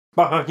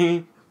Hello,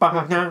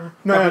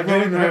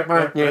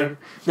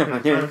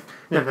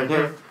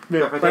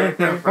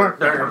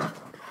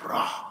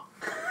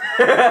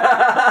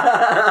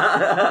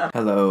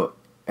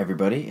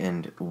 everybody,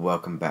 and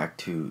welcome back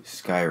to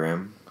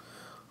Skyrim.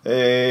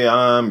 Hey,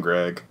 I'm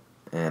Greg.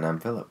 And I'm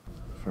Philip.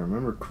 If I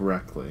remember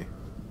correctly,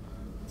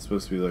 it's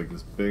supposed to be like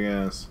this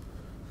big-ass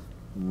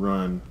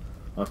run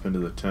up into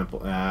the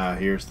temple. Ah,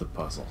 here's the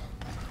puzzle.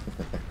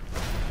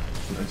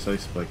 Nice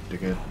ice spike,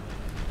 dickhead.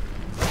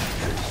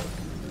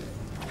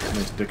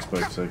 Nice dick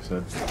spikes, like I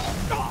said.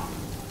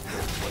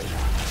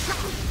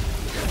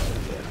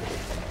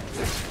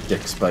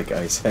 Dick spike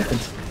ice head.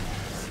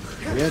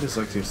 Yeah,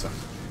 dyslexia sucks.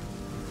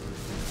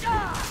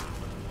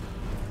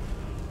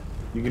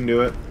 You can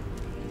do it.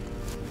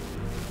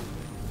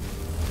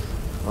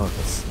 Oh,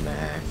 the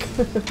snack.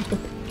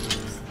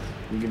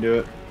 You can do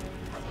it.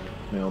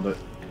 Nailed it.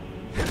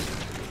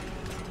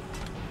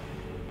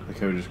 Like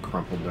how we just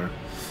crumpled there.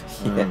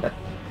 Yeah.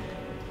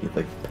 He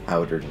like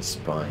powdered his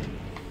spine.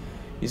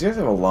 These guys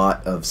have a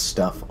lot of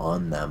stuff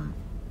on them.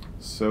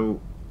 So,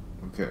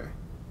 okay.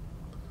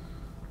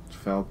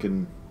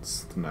 Falcon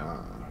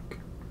snack.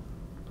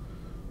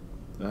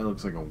 That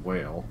looks like a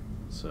whale,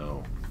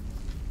 so...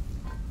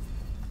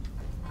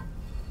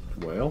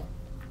 Whale?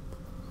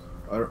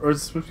 Or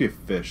is it supposed to be a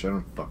fish? I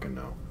don't fucking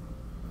know.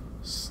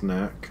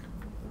 Snack.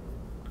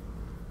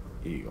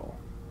 Eagle.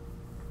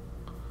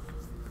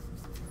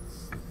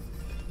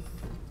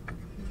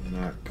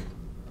 Snack.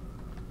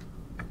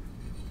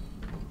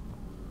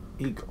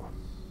 Eagle.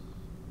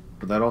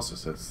 But that also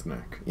says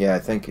snack. Yeah, I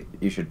think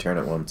you should turn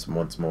it once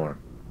more.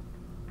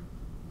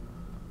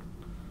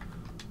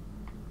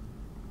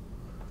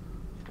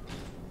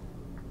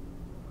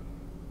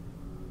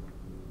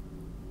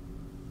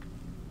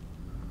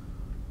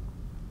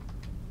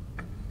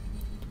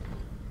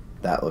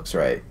 That looks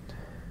right.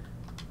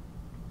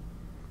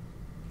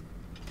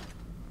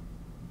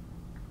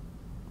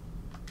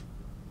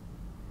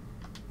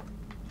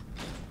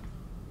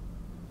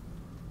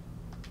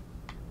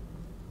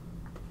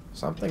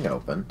 Something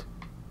opened.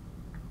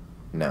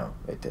 No,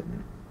 it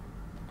didn't.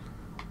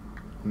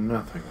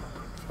 Nothing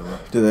opened,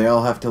 Philip. Do they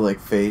all have to like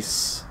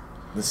face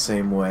the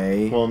same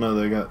way? Well, no,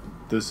 they got...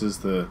 This is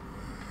the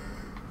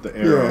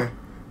arrow.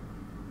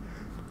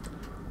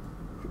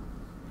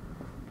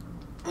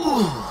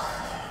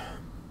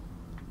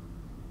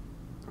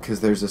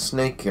 Because there's a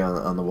snake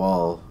on the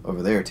wall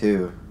over there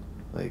too,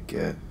 like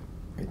right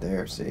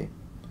there. See?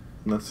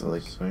 And that's So,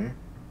 like, say.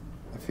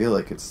 I feel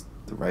like it's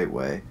the right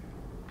way.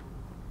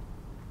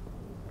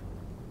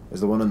 Is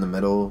the one in the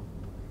middle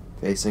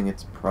facing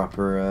its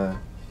proper?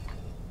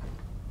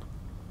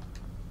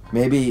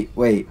 Maybe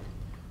wait.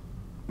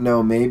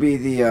 No, maybe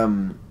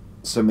the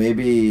So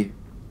maybe.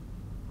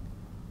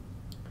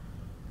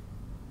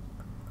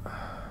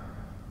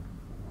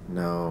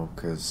 No,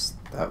 because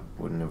that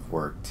wouldn't have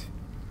worked.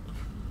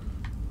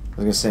 I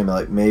was gonna say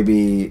like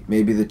maybe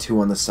the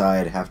two on the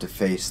side have to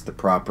face the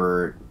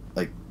proper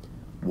like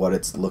what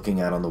it's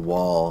looking at on the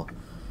wall,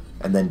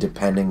 and then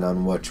depending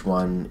on which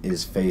one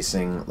is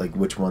facing like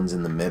which one's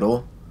in the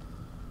middle,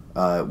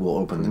 will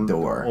open the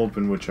door.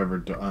 Open whichever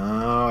door.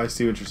 Oh, I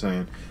see what you're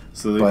saying.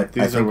 So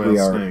these are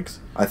whale snakes.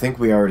 I think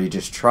we already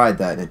just tried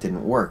that and it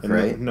didn't work, and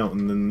right? No,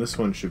 and then this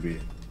one should be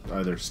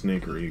either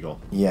snake or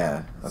eagle.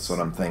 Yeah, that's what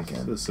I'm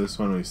thinking. So this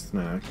one we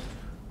snack.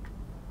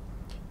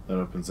 That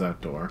opens that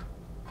door.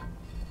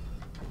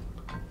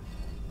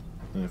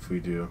 And if we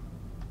do...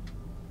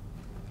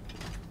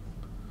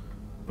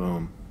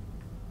 Boom.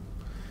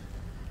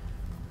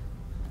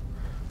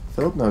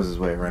 Philip knows his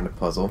way around a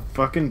puzzle.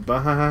 Fucking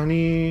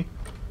bunny!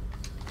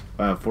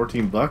 Wow,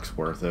 $14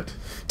 worth it.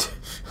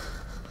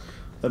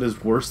 That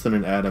is worse than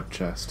an add-up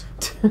chest.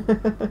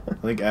 I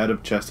think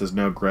add-up chest has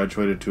now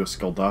graduated to a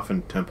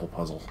Skuldafn Temple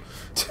puzzle.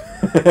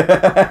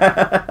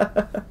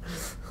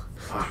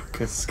 Fuck.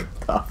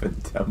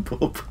 Skuldafn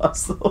Temple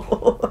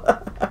puzzle.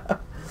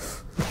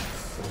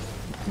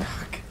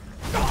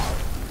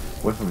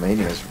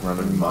 Whiffomania's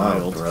running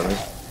mild, brother.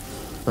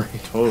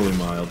 Totally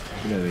mild.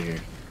 Get out of here.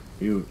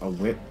 Are you a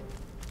wit?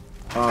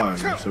 Ah,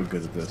 you're so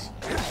good at this.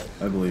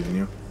 I believe in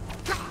you.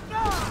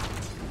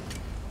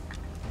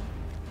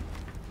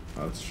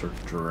 Oh, it's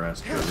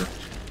Jurassic Burger.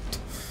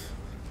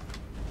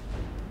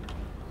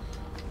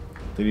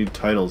 They need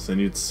titles. They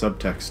need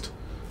subtext.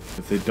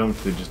 If they don't,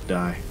 they just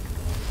die.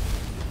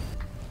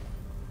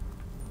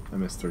 I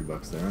missed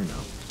 $3 there. I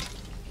know.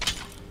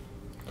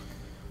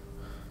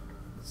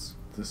 It's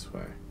this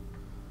way.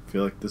 I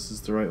feel like this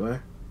is the right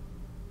way.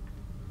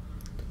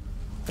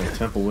 The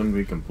temple wouldn't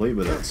be complete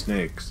without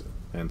snakes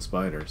and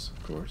spiders,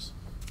 of course.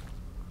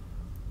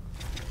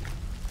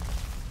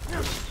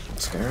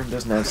 Skyrim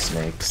doesn't have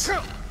snakes.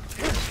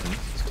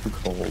 It's too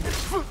cold.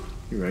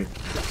 You're right.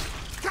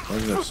 Why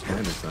do they have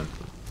spiders then?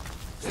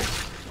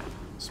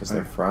 Because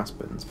they're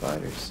frostbitten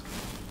spiders.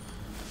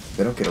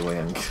 They don't get away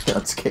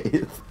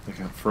unscathed. They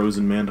got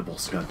frozen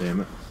mandibles,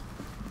 goddammit.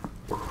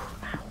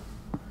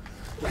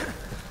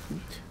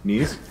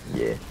 Knees?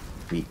 Yeah.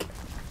 Beak.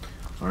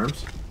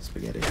 Arms?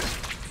 Spaghetti.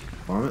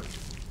 Vomit?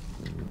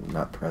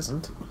 Not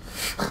present.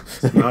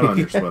 It's not on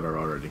your sweater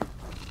already.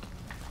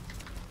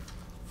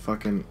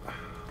 Fucking...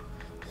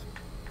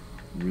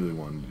 really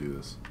wanted to do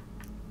this.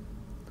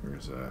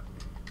 Where's that?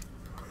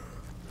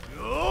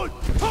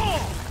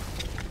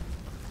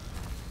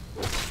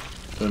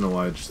 Don't know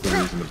why, just the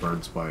reason to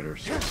burn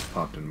spiders just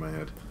popped in my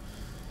head.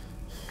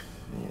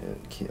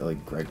 Yeah,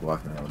 like Greg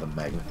walking around with a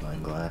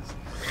magnifying glass.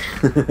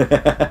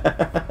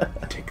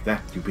 Take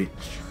that, you bitch.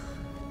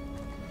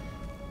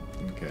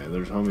 Okay,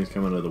 there's homies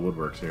coming out of the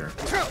woodworks here.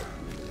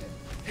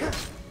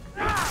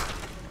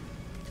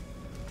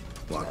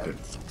 Blocked it.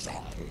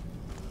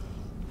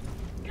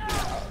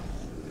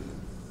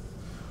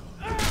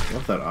 I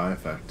love that eye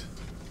effect.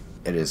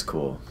 It is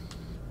cool.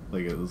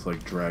 Like it was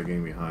like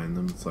dragging behind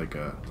them. It's like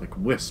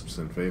wisps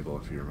in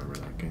Fable, if you remember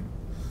that game.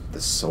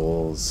 The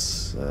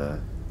souls.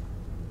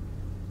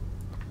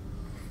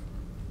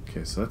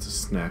 Okay, so that's a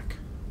snack.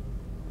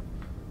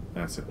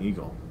 That's an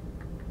eagle.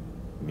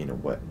 I mean, a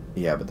what?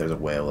 Yeah, but there's a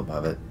whale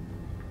above it.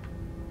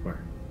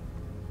 Where?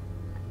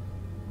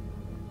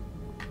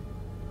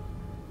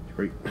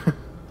 Great.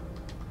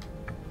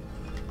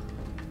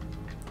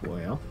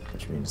 Whale.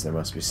 Which means there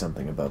must be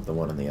something above the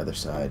one on the other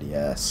side.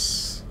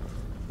 Yes.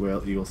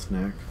 Whale, eagle,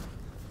 snack.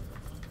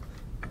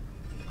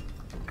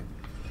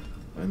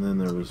 And then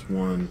there was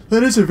one...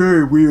 That is a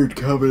very weird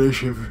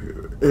combination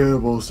of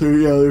animals. So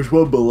yeah, there's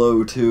one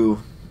below too.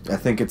 I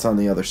think it's on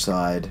the other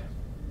side.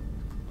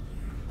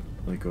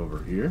 Like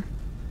over here?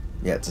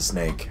 Yeah, it's a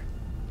snake.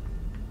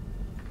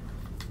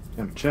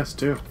 And a chest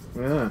too.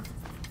 Yeah.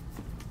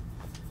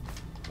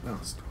 Oh,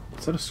 is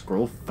that a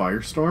scroll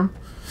firestorm?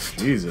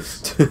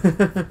 Jesus. Is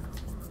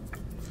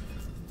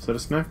that a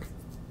snack?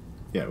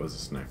 Yeah, it was a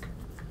snack.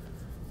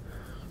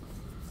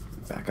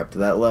 Back up to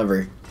that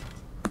lever.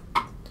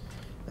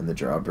 And the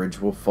drawbridge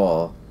will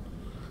fall.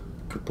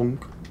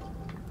 Ka-punk.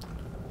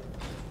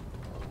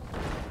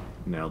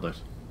 Nailed it.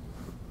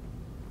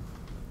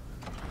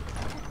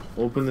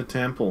 Open the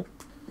temple.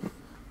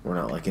 We're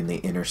not like in the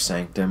inner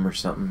sanctum or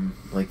something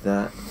like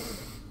that.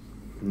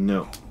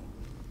 No.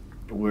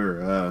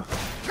 We're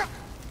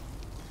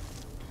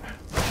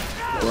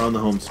on the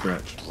home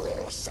stretch.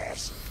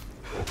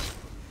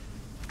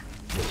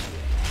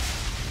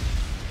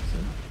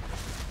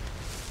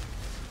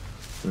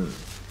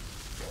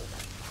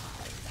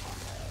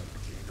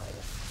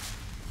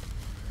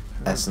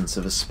 Essence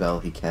of a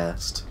spell he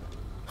cast.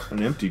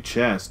 An empty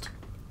chest.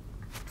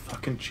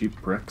 Fucking cheap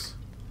bricks.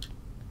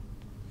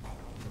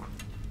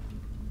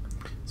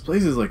 This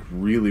place is like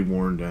really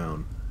worn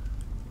down.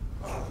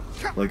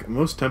 Like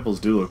most temples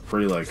do look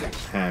pretty like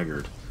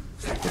haggard,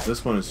 but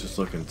this one is just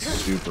looking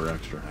super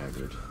extra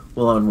haggard.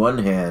 Well, on one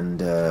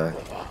hand,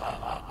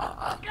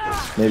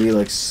 maybe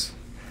like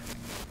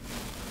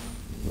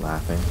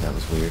laughing. That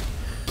was weird.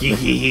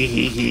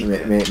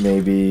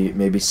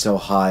 maybe so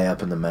high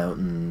up in the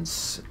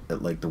mountains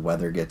that like the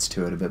weather gets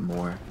to it a bit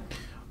more.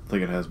 I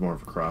think it has more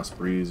of a cross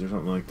breeze or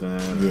something like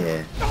that.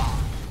 Yeah.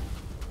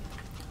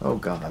 Oh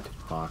God.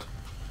 Hot.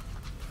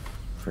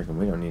 Freaking,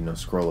 we don't need no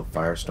scroll of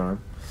firestorm.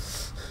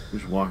 We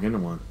should walk into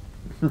one.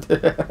 I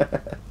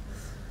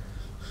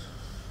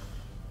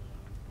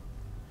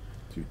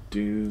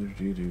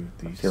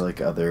feel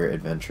like other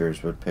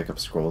adventurers would pick up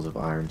scrolls of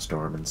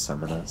Ironstorm and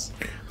summon us.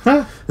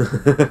 Huh?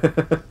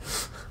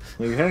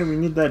 Like, hey, we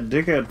need that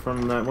dickhead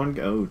from that one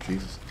guy. Oh,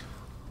 Jesus.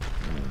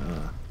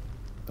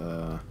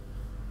 Oh,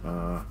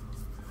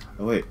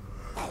 wait.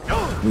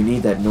 We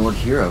need that Nord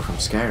hero from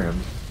Skyrim.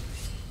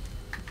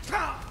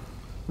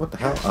 What the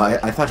hell?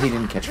 I thought he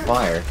didn't catch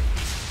fire.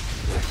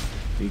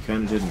 He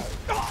kind of didn't.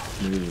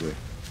 Neither did we.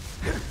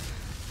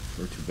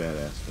 We're too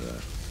badass for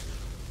that.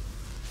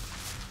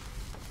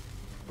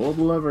 Pull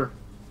the lever.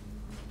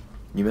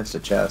 You missed a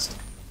chest.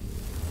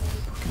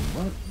 Fucking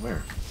what?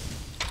 Where?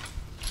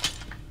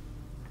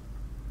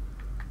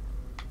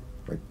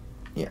 Right.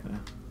 Yeah.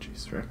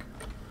 Jeez, Rick.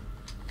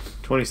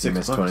 26 You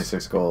missed bucks.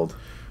 26 gold.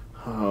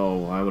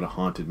 Oh, I would have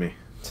haunted me.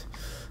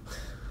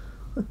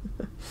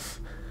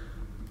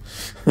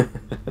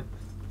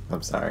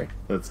 I'm sorry.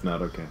 That's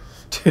not okay.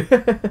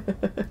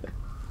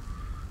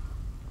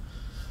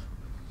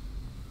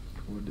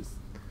 What is...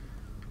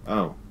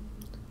 Oh.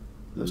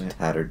 Those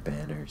tattered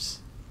banners.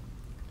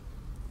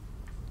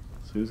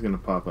 So who's gonna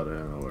pop out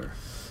of nowhere?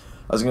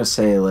 I was gonna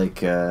say,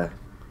 like,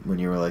 when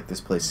you were like,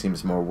 this place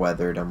seems more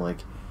weathered, I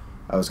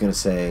was gonna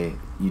say,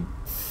 you'd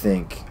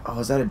think,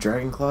 oh, is that a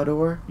Dragonclaw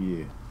door?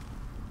 Yeah.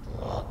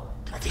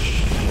 That's a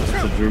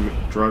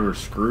draugr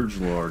Scrooge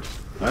Lord.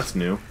 That's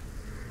new.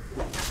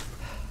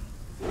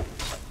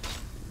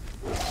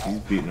 He's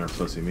beating our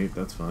pussy meat,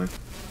 that's fine.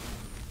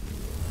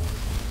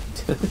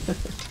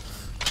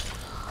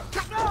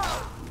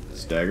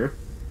 Stagger?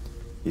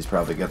 He's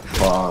probably got the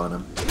claw on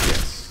him.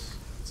 Yes.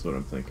 That's what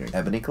I'm thinking.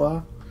 Ebony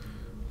claw?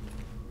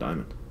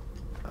 Diamond.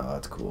 Oh,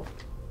 that's cool.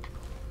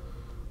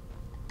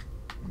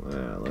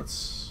 Yeah,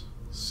 let's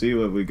see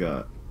what we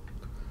got.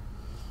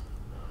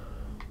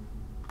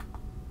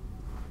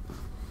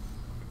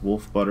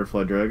 Wolf,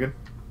 butterfly, dragon?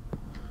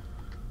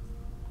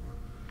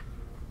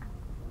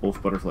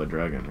 Wolf, butterfly,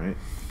 dragon, right?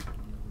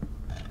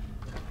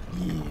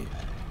 Yeah.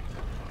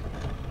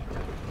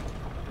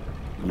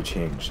 You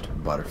changed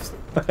butterfly.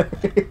 I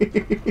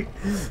think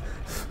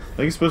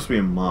it's supposed to be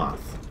a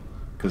moth.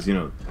 Because, you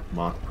know,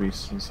 moth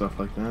priests and stuff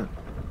like that.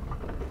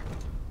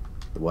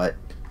 What?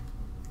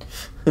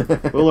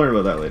 We'll learn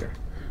about that later.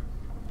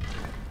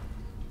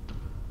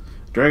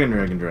 Dragon.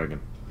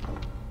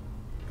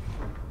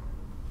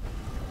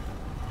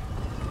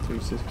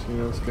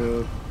 316, let's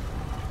go.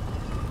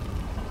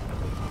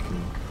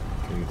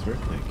 Can you through?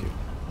 Thank you.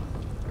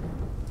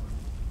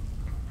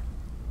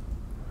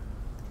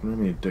 How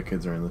many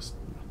dickheads are in this?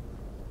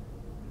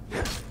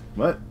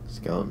 What?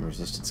 Skeleton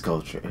resistant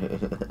sculpture.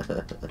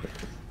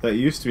 That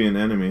used to be an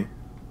enemy.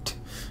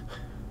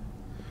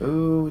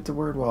 Ooh, it's a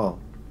word wall.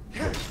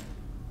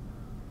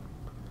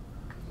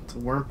 It's a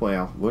worm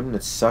whale. Wouldn't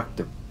it suck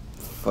to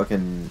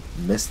fucking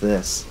miss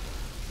this?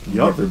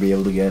 Yup. Never be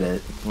able to get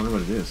it. I wonder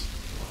what it is.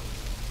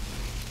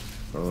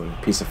 Probably.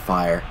 Piece of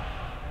fire.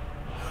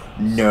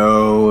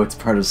 No, it's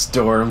part of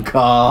Storm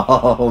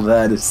Call.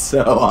 That is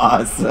so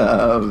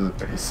awesome.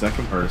 The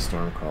second part of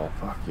Storm Call.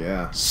 Fuck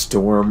yeah.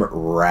 Storm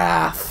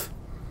Wrath.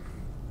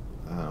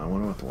 I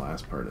wonder what the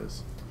last part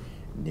is.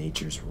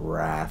 Nature's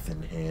wrath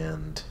in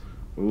hand.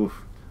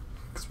 Oof.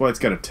 That's why it's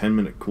got a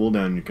 10-minute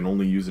cooldown. You can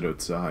only use it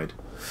outside.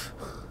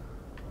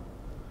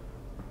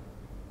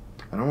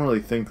 I don't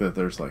really think that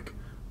there's like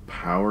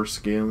power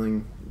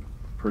scaling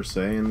per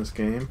se in this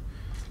game.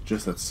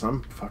 Just that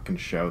some fucking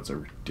shouts are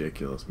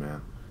ridiculous,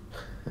 man.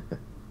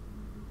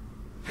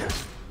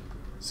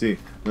 See,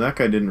 that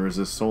guy didn't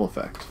resist soul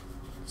effect.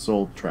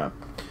 Soul trap.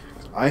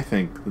 I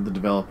think that the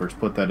developers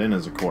put that in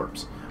as a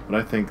corpse. But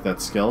I think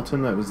that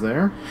skeleton that was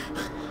there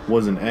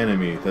was an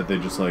enemy that they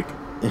just, like,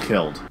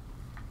 killed.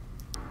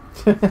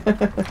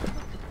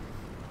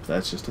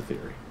 That's just a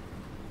theory.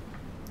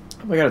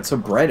 Oh my god, it's so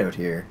bright out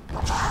here.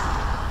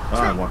 Oh,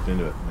 I walked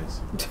into it.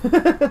 Nice.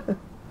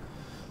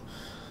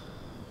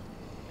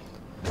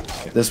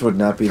 This would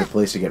not be the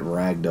place to get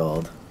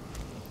ragdolled.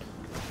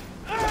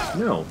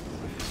 No.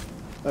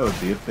 That would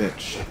be a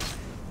bitch.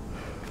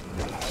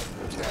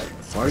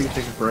 Why are you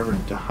taking forever to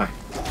die?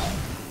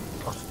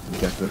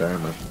 You got good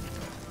armor.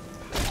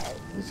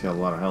 He's got a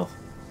lot of health.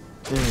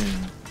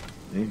 And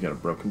he's got a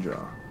broken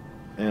jaw.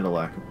 And a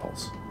lack of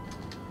pulse.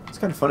 It's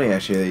kind of funny,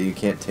 actually, that you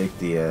can't take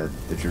the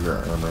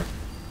draugr armor.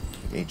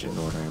 Ancient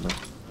Nord armor.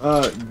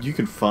 You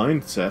can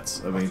find sets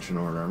of Ancient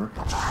Nord armor.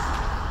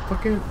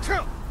 Fucking...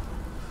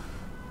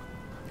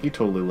 He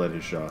totally led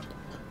his shot.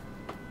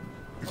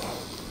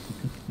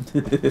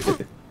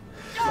 Yes.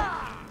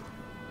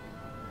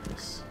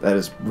 That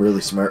is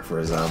really smart for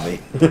a zombie.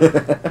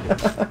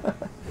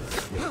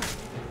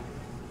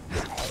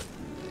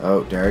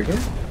 Oh, Darrigan?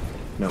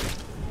 Nope.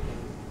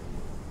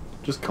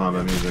 Just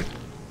combat music.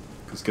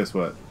 Because guess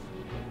what?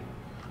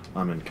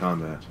 I'm in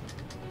combat.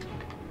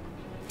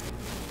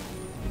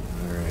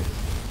 Alright,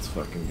 let's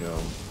fucking go.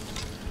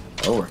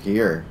 Oh, we're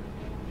here.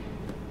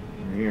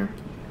 We're here.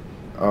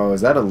 Oh,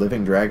 is that a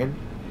living dragon?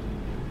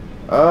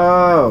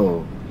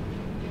 Oh!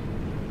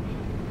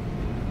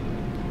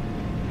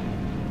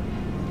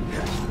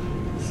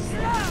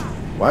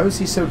 Why was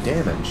he so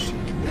damaged?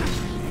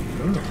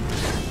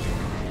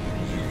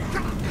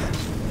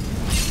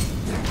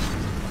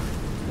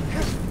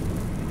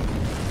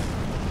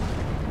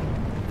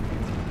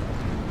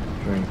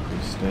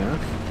 Strength staff.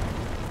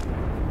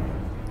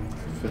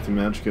 50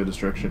 magic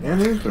destruction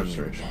and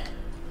restoration.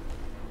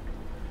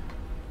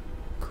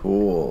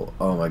 Cool.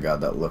 Oh my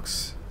god, that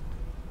looks...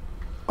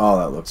 Oh,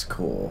 that looks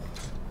cool.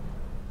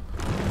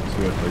 So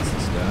we gotta place the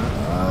staff.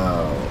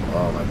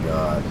 Oh my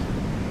god.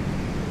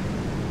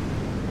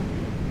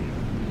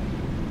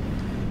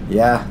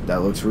 Yeah,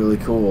 that looks really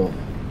cool.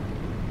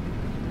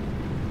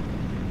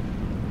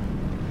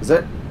 Is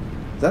that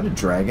a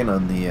dragon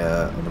on the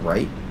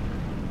right?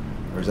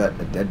 Or is that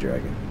a dead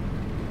dragon?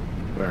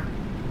 Where?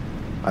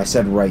 I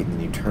said right and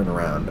then you turn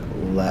around.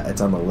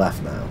 It's on the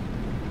left now.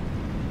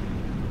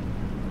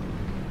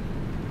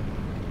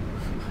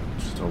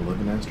 Just a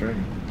living ass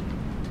dragon.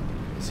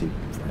 Is he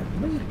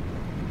friendly?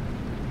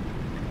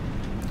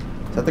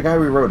 Is that the guy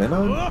we rode in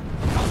on?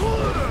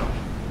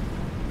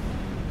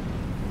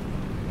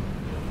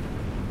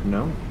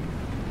 No.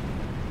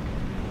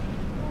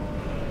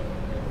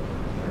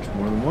 There's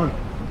more than one.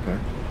 Okay.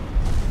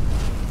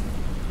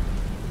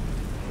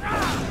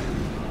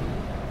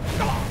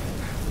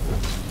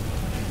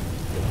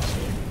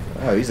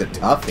 Oh, he's a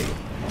toughie.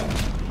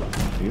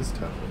 He is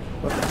tough.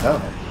 What the hell?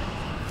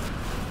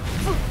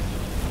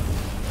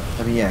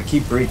 I mean, yeah,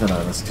 keep breathing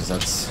on us, because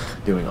that's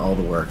doing all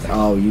the work.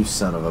 Oh, you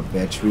son of a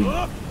bitch. We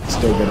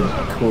still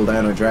gotta cool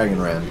down a dragon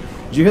ram.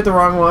 Did you hit the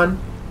wrong one?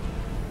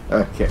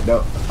 Okay,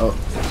 no. Oh.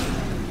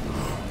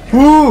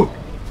 Woo!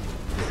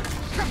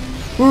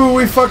 Woo,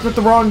 we fucked with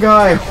the wrong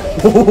guy.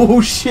 Oh,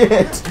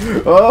 shit.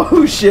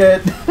 Oh,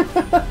 shit.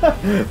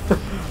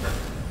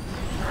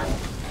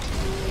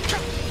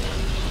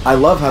 I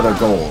love how they're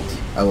gold,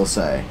 I will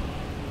say.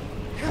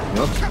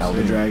 Nope,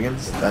 Elder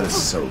Dragons. That is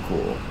so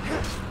cool.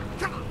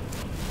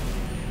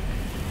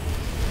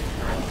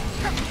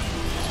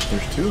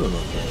 There's two of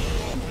them.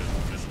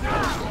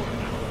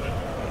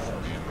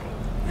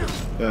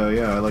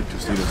 Yeah, I like to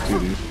see this too,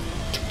 dude.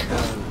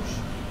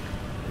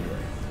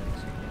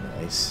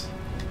 Nice.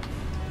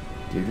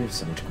 Dude, we have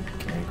so much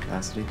carrying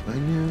capacity. I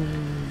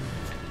know.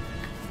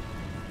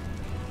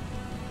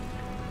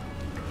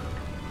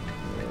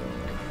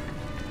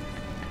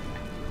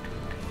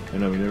 I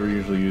know we never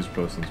usually use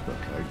potions, but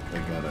I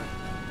gotta.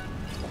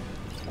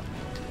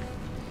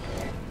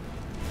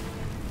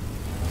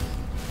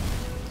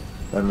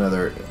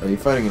 Another. Are you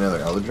fighting another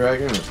Elder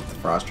Dragon, or is it the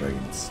Frost Dragon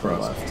that's still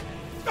Frost. left?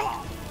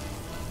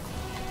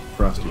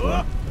 Frosty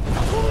Boy.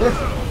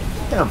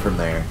 Down from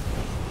there.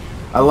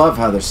 I love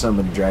how there's so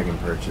many dragon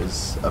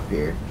perches up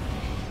here.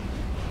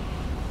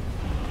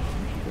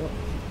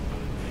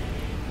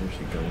 Where's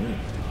she going?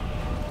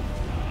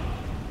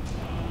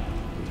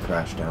 He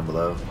crashed down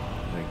below.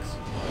 Thanks.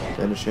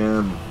 Finish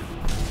him.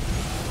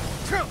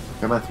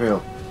 Come on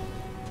through.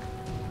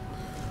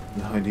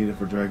 No, I need it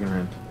for Dragon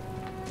Rend.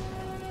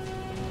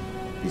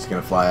 He's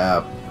gonna fly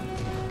out.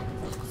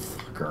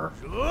 Fucker.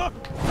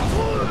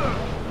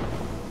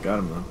 Got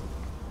him though.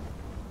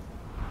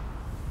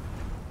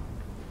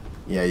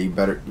 Yeah, you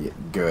better. Yeah,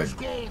 good.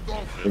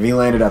 If he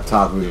landed up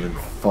top, we would have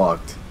been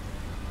fucked.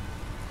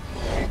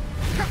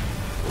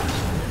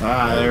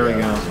 Ah, there we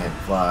go. Can't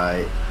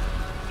fly.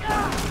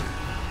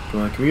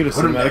 Come on, can we get a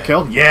cinematic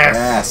kill?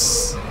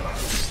 Yes!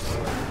 Yes!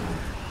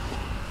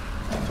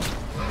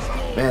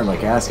 Man,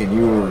 like asking,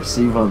 you will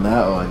receive on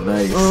that one.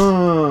 Nice.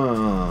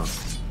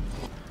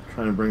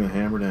 Trying to bring the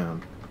hammer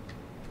down.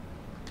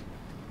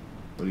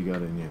 What do you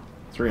got in you?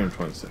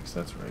 326,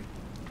 that's right.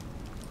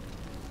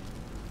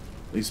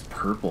 At least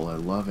purple, I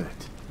love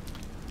it.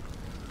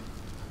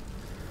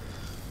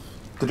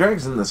 The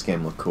dragons in this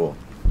game look cool.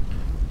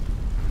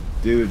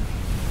 Dude,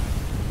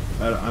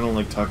 I don't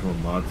like talking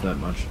about mods that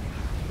much,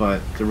 but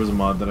there was a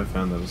mod that I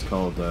found that was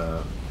called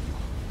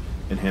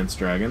Enhanced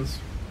Dragons.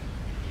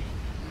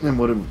 And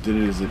what it did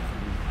is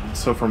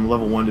so from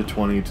level 1 to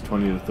 20 to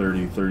 20 to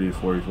 30, 30 to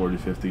 40, 40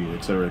 to 50,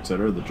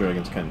 etc., the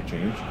dragons kind of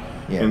change.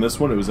 Yeah. In this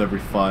one, it was every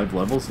 5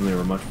 levels, and they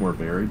were much more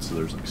varied. So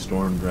there's like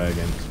storm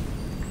dragons,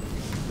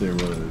 there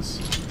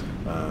was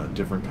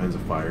different kinds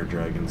of fire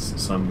dragons,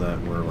 some that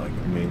were like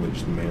mainly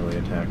just melee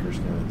attackers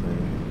kind of thing.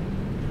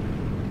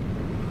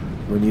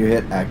 When you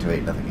hit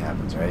activate, nothing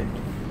happens, right?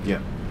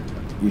 Yeah.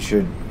 You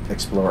should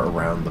explore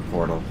around the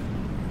portal.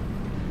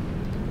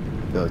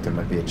 I feel like there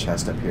might be a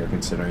chest up here,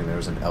 considering there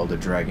was an Elder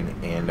Dragon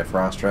and a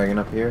Frost Dragon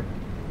up here.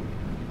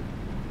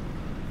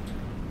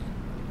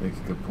 Make a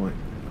good point.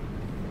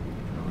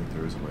 I don't think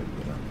there is a way to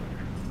get up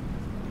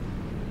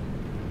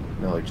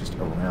there. No, like just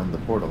around the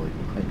portal, like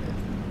behind it.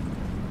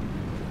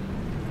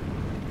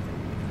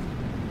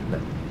 No.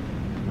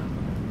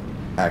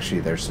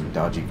 Actually, there's some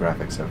dodgy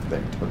graphics over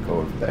there. Don't go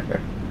over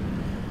there.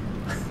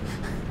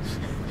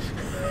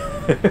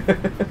 You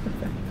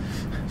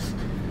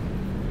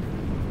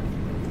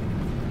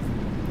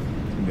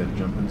gotta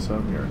jump in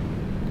Sovngarde.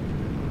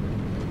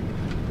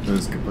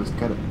 Let's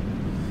cut it.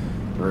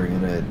 We're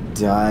gonna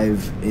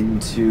dive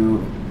into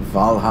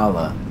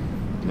Valhalla.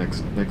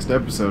 Next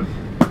episode.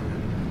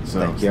 So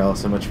Thank you all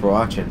so much for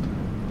watching.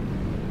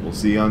 we'll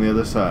see you on the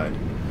other side.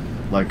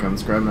 Like, comment,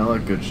 subscribe, and all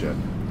that good shit.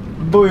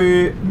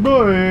 Bye.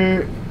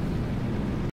 Bye.